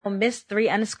Miss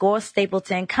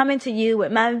 3_Stapleton coming to you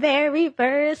with my very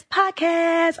first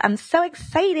podcast. I'm so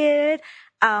excited.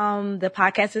 The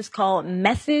podcast is called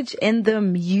Message in the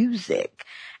Music.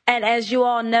 And as you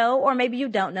all know, or maybe you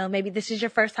don't know, maybe this is your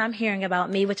first time hearing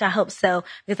about me, which I hope so,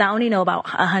 because I only know about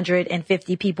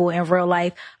 150 people in real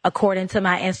life, according to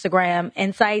my Instagram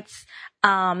insights.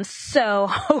 So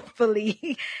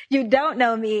hopefully you don't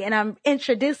know me and I'm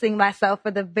introducing myself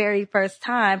for the very first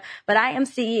time, but I am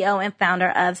CEO and founder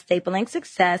of Stapling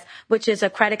Success, which is a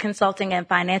credit consulting and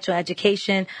financial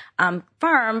education,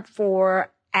 firm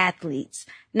for athletes.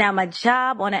 Now, my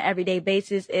job on an everyday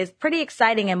basis is pretty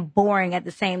exciting and boring at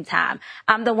the same time.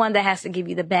 I'm the one that has to give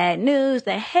you the bad news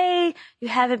that, hey, you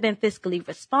haven't been fiscally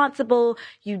responsible.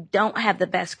 You don't have the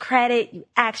best credit. You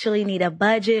actually need a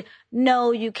budget.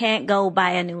 No, you can't go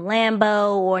buy a new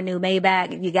Lambo or a new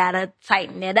Maybach. You got to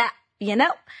tighten it up, you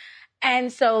know?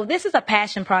 And so this is a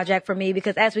passion project for me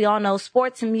because as we all know,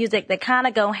 sports and music, they kind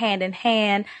of go hand in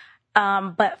hand.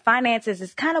 But finances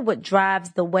is kind of what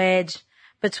drives the wedge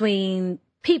between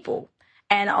people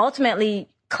and ultimately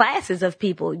classes of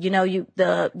people. You know, you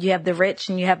have the rich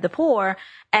and you have the poor.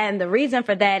 And the reason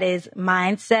for that is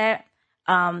mindset,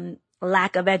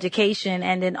 lack of education,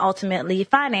 and then ultimately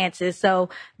finances. So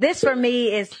this for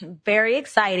me is very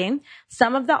exciting.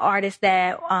 Some of the artists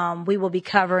that we will be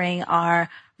covering are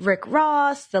Rick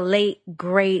Ross, the late,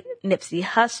 great Nipsey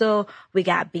Hussle. We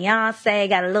got Beyonce,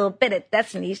 got a little bit of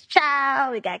Destiny's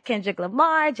Child. We got Kendrick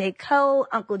Lamar, J. Cole,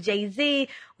 Uncle Jay-Z.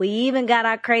 We even got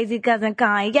our crazy cousin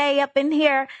Kanye up in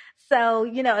here. So,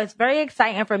 you know, it's very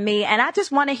exciting for me. And I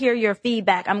just want to hear your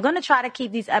feedback. I'm going to try to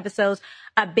keep these episodes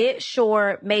a bit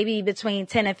short, maybe between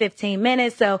 10 and 15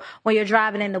 minutes. So when you're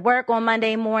driving into work on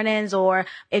Monday mornings, or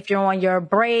if you're on your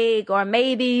break, or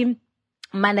maybe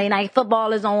Monday Night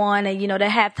Football is on and, you know, the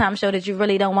halftime show that you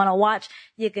really don't want to watch,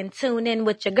 you can tune in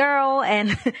with your girl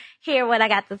and hear what I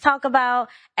got to talk about.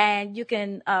 And you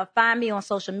can find me on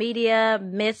social media,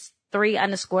 Miss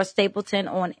 3_Stapleton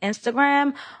on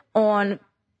Instagram. On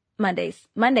Mondays,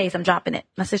 I'm dropping it.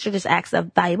 My sister just asked a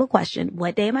valuable question.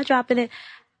 What day am I dropping it?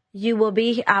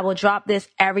 I will drop this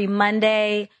every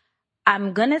Monday.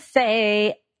 I'm going to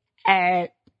say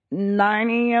at 9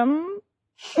 a.m.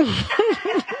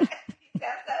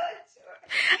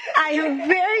 I am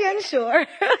very unsure.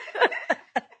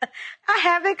 I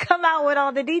haven't come out with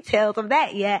all the details of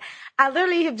that yet. I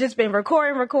literally have just been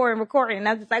recording. And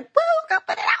I was just like, woo, go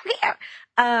put it out here.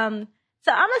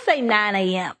 So I'm going to say 9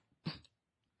 a.m.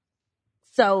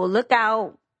 So look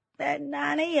out at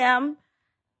 9 a.m.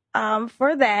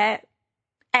 For that.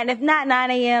 And if not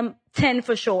 9 a.m., 10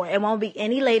 for sure. It won't be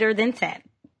any later than 10.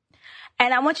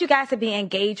 And I want you guys to be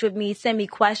engaged with me. Send me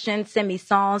questions, send me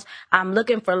songs. I'm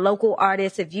looking for local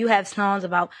artists. If you have songs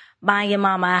about buying your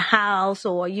mama a house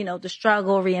or, you know, the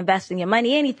struggle, reinvesting your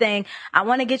money, anything, I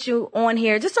want to get you on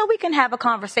here just so we can have a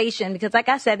conversation. Because like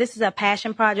I said, this is a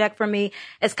passion project for me.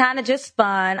 It's kind of just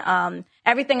fun.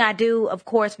 Everything I do, of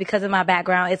course, because of my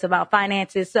background, it's about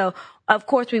finances. So of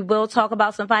course we will talk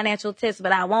about some financial tips,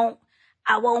 but I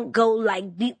won't go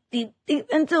like deep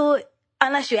into it.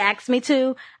 Unless you ask me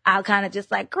to, I'll kind of just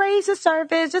like graze the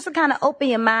surface just to kind of open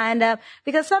your mind up,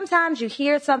 because sometimes you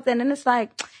hear something and it's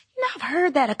like, you know, I've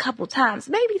heard that a couple times.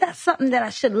 Maybe that's something that I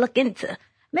should look into.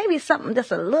 Maybe it's something that's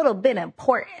a little bit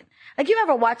important. Like you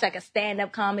ever watch like a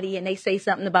stand-up comedy and they say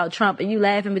something about Trump and you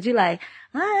laughing, but you like,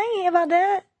 I ain't hear about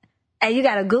that. And you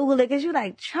got to Google it because you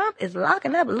like, Trump is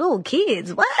locking up little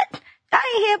kids. What?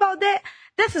 I ain't hear about that.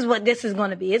 This is what this is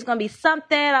going to be. It's going to be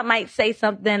something. I might say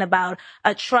something about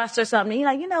a trust or something. You're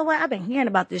like, you know what? I've been hearing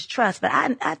about this trust, but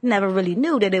I never really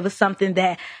knew that it was something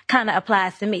that kind of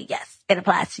applies to me. Yes, it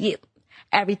applies to you.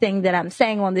 Everything that I'm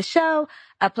saying on the show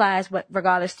applies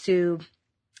regardless to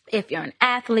if you're an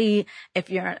athlete, if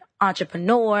you're an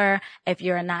entrepreneur, if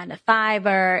you're a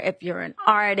 9-to-5er, if you're an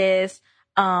artist,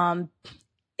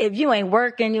 if you ain't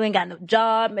working, you ain't got no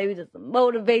job, maybe just to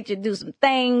motivate you to do some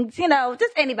things, you know,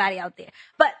 just anybody out there.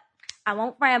 But I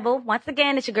won't ramble. Once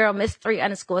again, it's your girl, Miss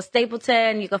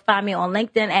 3_Stapleton. You can find me on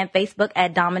LinkedIn and Facebook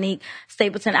at Dominique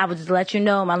Stapleton. I would just let you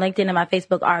know my LinkedIn and my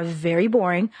Facebook are very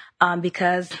boring,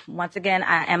 because once again,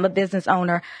 I am a business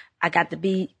owner.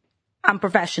 I'm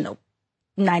professional.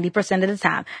 90% of the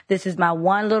time. This is my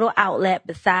one little outlet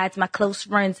besides my close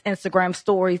friends' Instagram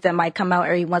stories that might come out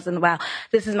every once in a while.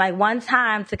 This is my one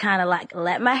time to kind of like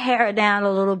let my hair down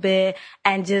a little bit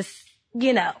and just,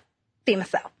 you know, be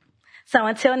myself. So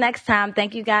until next time,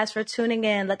 thank you guys for tuning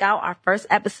in. Look out. Our first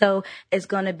episode is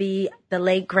going to be the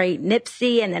late, great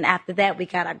Nipsey. And then after that, we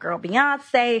got our girl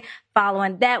Beyonce.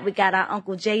 Following that, we got our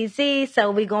Uncle Jay-Z. So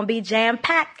we're going to be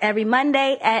jam-packed every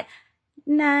Monday at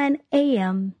 9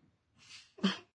 a.m.